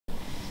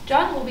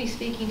John will be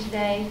speaking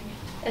today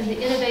as the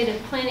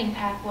Innovative Planning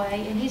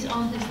Pathway, and he's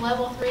on his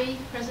Level 3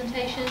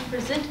 presentation,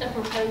 Present a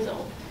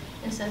Proposal.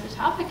 And so the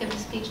topic of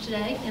his speech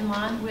today, in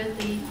line with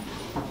the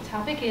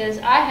topic, is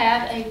I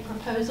have a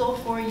proposal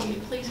for you.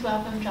 Please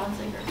welcome John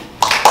Zenger.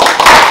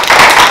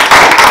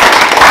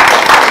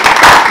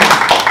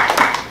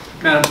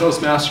 Madam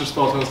Toastmasters,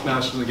 fellow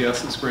Toastmasters and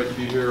guests, it's great to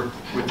be here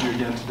with you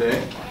again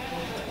today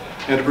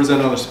and to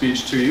present another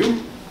speech to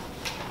you.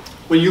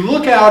 When you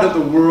look out at the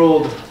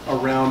world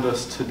around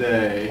us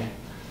today,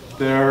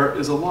 there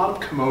is a lot of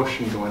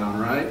commotion going on,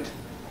 right?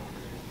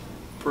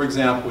 For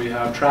example, we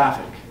have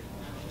traffic.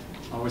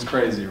 Always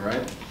crazy,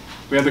 right?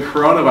 We have the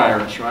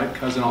coronavirus, right?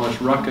 Causing all this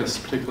ruckus,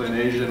 particularly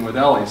in Asia and with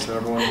Ellie, so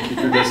everyone keep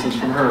your distance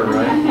from her,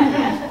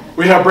 right?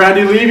 We have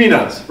Brandy leaving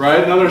us,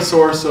 right? Another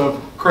source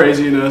of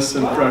craziness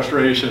and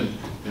frustration.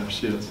 Yeah,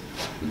 she is.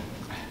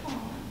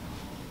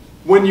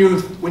 When you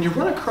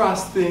run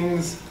across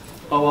things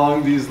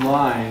along these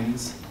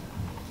lines,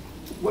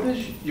 what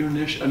is your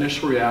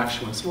initial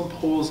reaction? When someone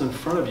pulls in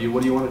front of you,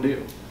 what do you want to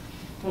do?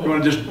 You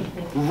want to just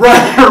run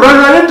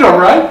right into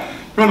them, right?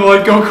 You want to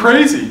like go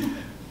crazy.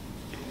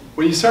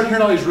 When you start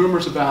hearing all these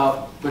rumors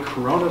about the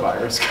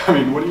coronavirus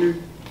coming, what do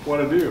you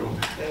want to do?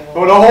 I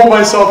want to hold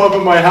myself up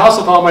in my house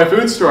with all my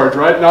food storage,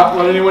 right? Not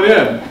let anyone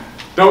in.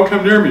 Don't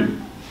come near me.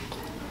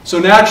 So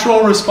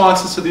natural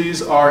responses to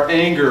these are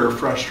anger,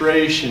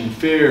 frustration,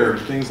 fear,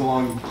 things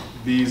along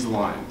these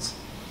lines.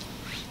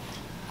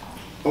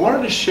 I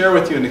wanted to share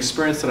with you an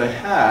experience that I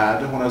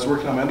had when I was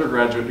working on my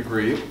undergraduate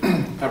degree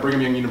at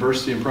Brigham Young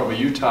University in Provo,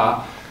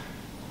 Utah.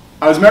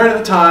 I was married at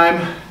the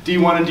time.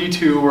 D1 and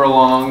D2 were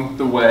along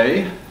the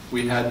way.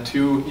 We had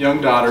two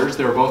young daughters.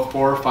 They were both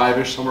 4 or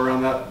 5-ish, somewhere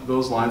around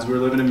those lines. We were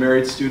living in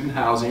married student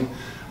housing.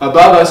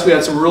 Above us, we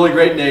had some really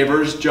great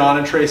neighbors, John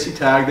and Tracy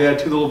Tagg. They had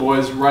 2 little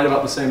boys right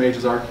about the same age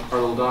as our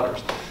little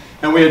daughters.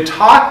 And we had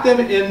talked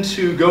them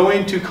into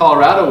going to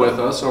Colorado with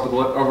us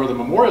over the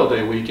Memorial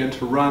Day weekend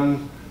to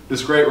run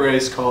this great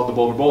race called the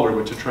Boulder Boulder,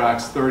 which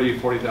attracts 30,000 to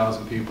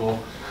 40,000 people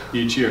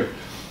each year.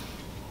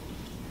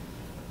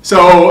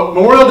 So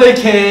Memorial Day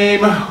came,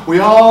 we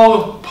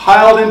all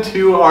piled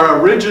into our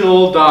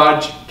original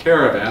Dodge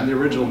Caravan, the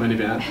original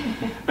minivan,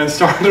 and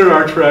started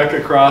our trek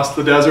across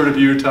the desert of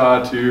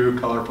Utah to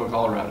colorful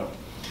Colorado.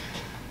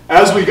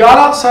 As we got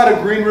outside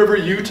of Green River,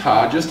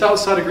 Utah, just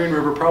outside of Green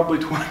River, probably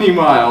 20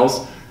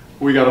 miles,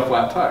 we got a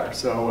flat tire.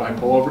 So I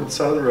pull over to the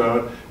side of the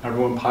road,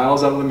 everyone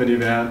piles out of the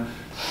minivan.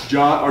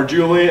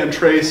 Julie and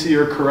Tracy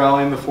are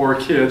corralling the 4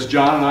 kids.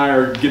 John and I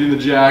are getting the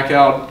jack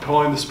out,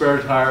 pulling the spare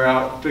tire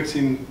out,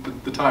 fixing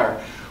the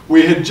tire.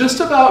 We had just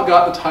about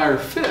got the tire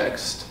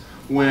fixed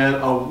when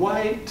a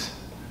white,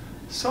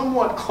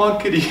 somewhat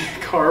clunkety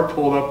car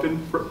pulled up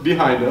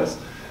behind us.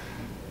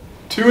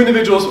 2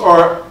 individuals,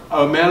 or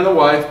a man and a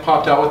wife,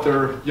 popped out with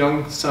their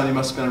young son. He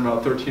must have been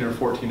about 13 or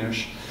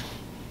 14-ish.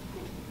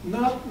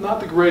 Not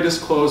the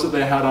greatest clothes that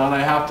they had on.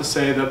 I have to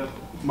say that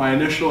my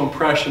initial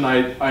impression,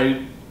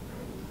 I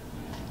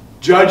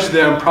judged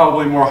them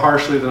probably more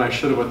harshly than I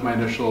should have with my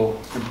initial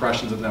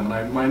impressions of them.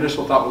 And my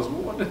initial thought was,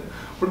 what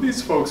do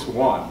these folks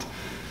want?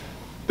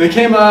 They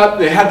came up,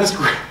 they had this,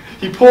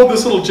 he pulled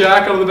this little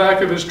jack out of the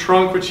back of his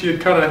trunk, which he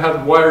had kind of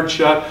had wired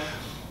shut.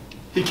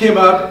 He came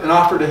up and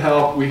offered to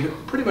help. We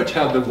pretty much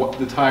had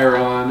the tire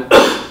on,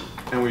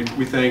 and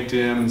we thanked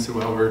him and said,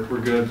 well, we're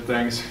good,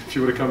 thanks. If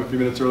you would have come a few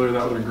minutes earlier,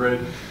 that would have been great.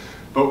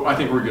 But I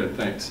think we're good,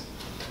 thanks.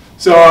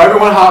 So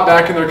everyone hopped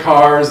back in their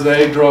cars,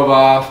 they drove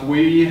off.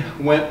 We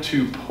went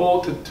to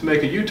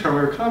make a U-turn.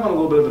 We were kind of on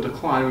a little bit of a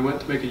decline. We went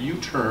to make a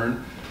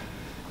U-turn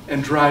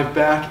and drive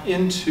back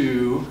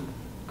into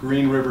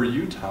Green River,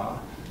 Utah,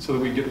 so that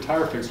we could get the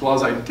tire fixed. Well,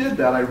 as I did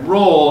that, I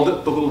rolled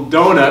the little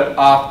donut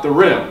off the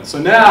rim. So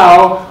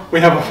now we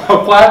have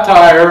a flat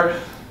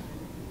tire,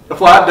 a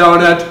flat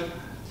donut,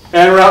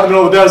 and we're out in the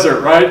middle of the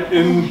desert, right,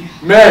 in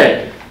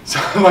May. So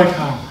I'm like,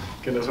 oh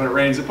goodness, when it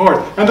rains, it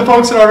pours. And the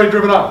folks had already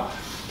driven off.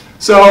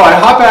 So I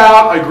hop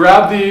out, I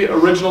grab the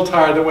original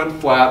tire that went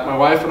flat. My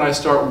wife and I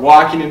start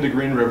walking into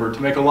Green River. To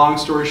make a long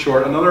story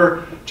short,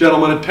 another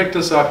gentleman had picked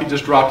us up. He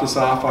just dropped us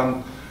off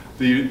on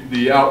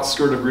the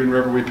outskirt of Green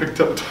River. We picked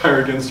up the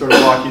tire again, started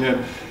walking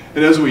in.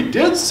 And as we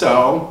did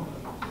so,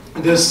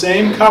 this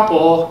same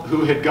couple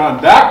who had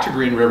gone back to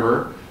Green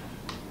River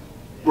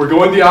were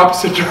going the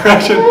opposite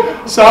direction,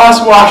 saw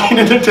us walking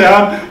into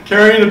town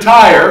carrying a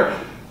tire,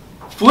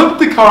 flipped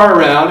the car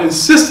around,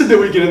 insisted that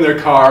we get in their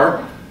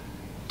car,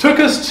 took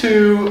us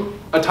to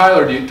a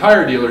tire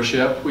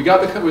dealership. We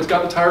got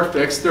the tire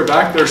fixed. They're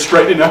back there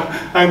straightening up.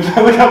 And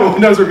look out the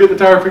windows. We're getting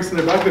the tire fixed, and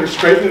they're back there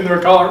straightening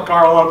their car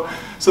all up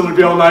so it'd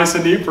be all nice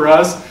and neat for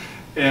us.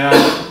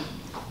 And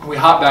we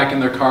hopped back in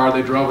their car.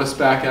 They drove us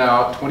back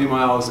out, 20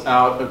 miles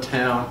out of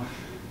town.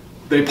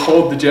 They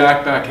pulled the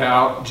jack back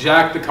out,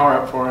 jacked the car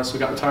up for us. We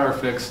got the tire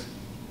fixed.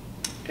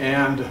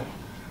 And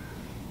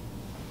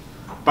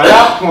by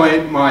that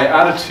point, my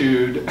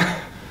attitude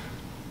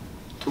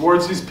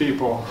towards these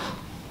people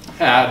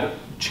had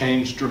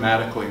changed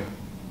dramatically.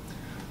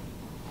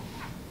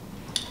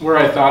 Where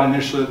I thought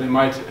initially that they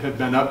might have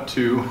been up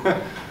to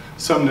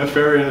some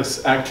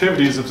nefarious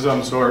activities of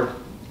some sort,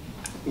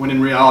 when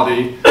in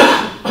reality,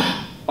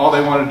 all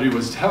they wanted to do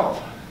was to help.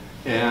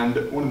 And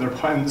one of their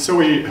plans,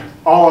 so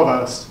all of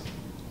us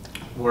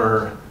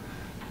were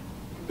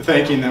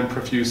thanking them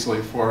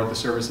profusely for the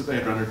service that they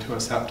had rendered to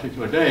us that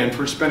particular day, and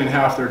for spending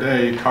half their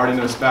day carting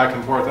us back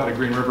and forth out of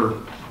Green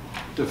River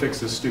to fix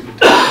this stupid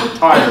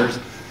tires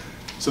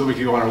so that we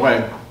could go on our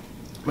way.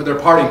 But their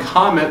parting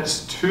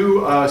comments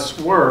to us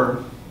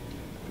were,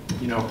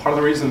 part of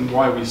the reason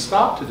why we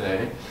stopped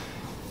today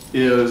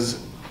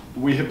is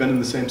we have been in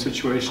the same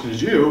situation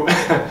as you,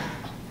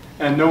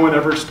 and no one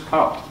ever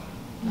stopped.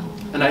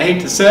 And I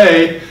hate to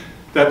say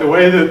that the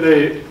way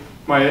that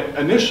my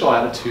initial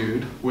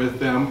attitude with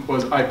them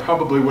was I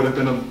probably would have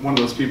been one of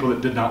those people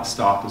that did not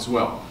stop as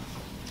well.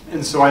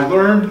 And so I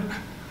learned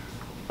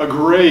a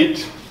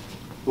great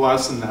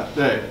lesson that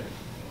day.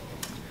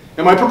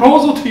 And my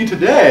proposal to you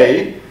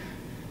today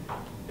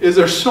is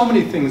there's so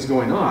many things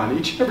going on.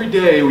 Each and every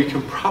day we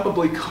can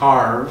probably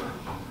carve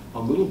a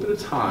little bit of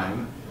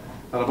time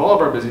out of all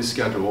of our busy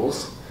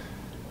schedules,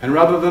 and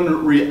rather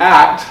than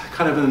react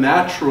kind of in the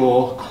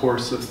natural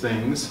course of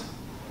things,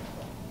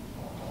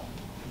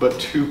 but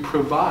to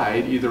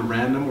provide either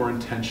random or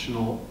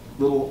intentional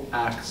little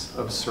acts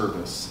of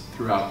service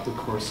throughout the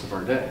course of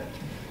our day.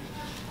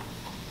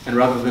 And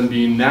rather than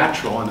being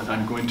natural, and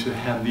I'm going to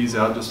hand these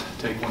out, just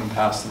take one and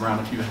pass them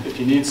around. If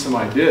you need some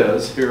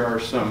ideas, here are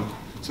some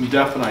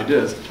definite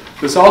ideas.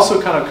 This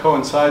also kind of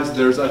coincides,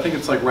 I think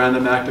it's like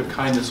Random Act of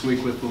Kindness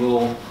Week with the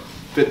little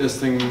fitness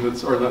thing,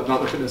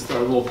 not the fitness, the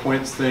little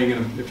points thing,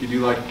 and if you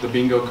do like the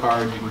bingo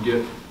card, you can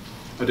get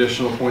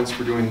additional points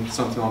for doing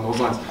something along those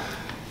lines.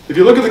 If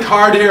you look at the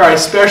card here, I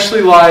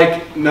especially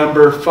like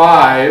number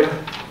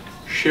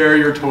 5, share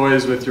your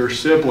toys with your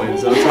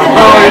siblings. That's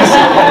always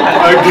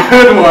a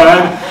good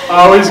one.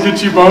 Always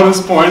get you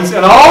bonus points.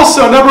 And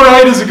also, number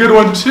 8 is a good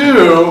one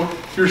too.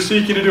 If you're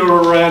seeking to do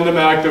a random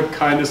act of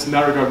kindness in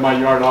that regard, my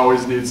yard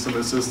always needs some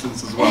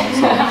assistance as well.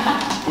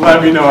 So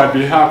let me know. I'd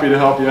be happy to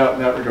help you out in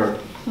that regard.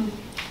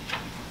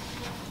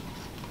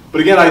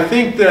 But again, I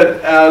think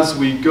that as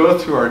we go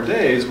through our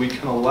days, we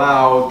can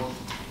allow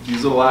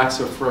these little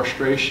acts of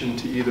frustration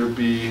to either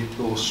be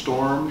little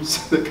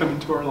storms that come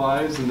into our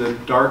lives and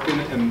that darken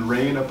and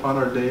rain upon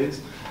our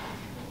days.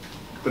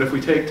 But if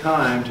we take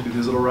time to do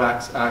these little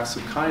acts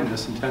of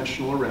kindness,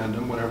 intentional or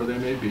random, whatever they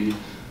may be,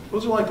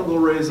 those are like the little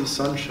rays of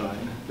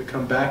sunshine that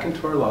come back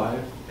into our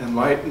life and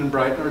lighten and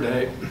brighten our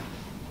day.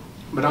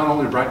 But not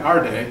only brighten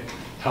our day,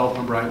 help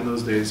and brighten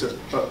those days,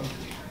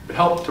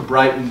 help to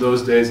brighten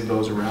those days of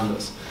those around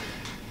us.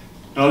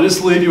 And I'll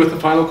just leave you with the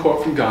final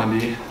quote from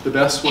Gandhi: the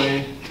best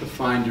way to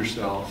find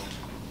yourself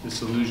is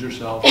to lose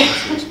yourself in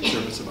the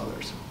service of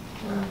others.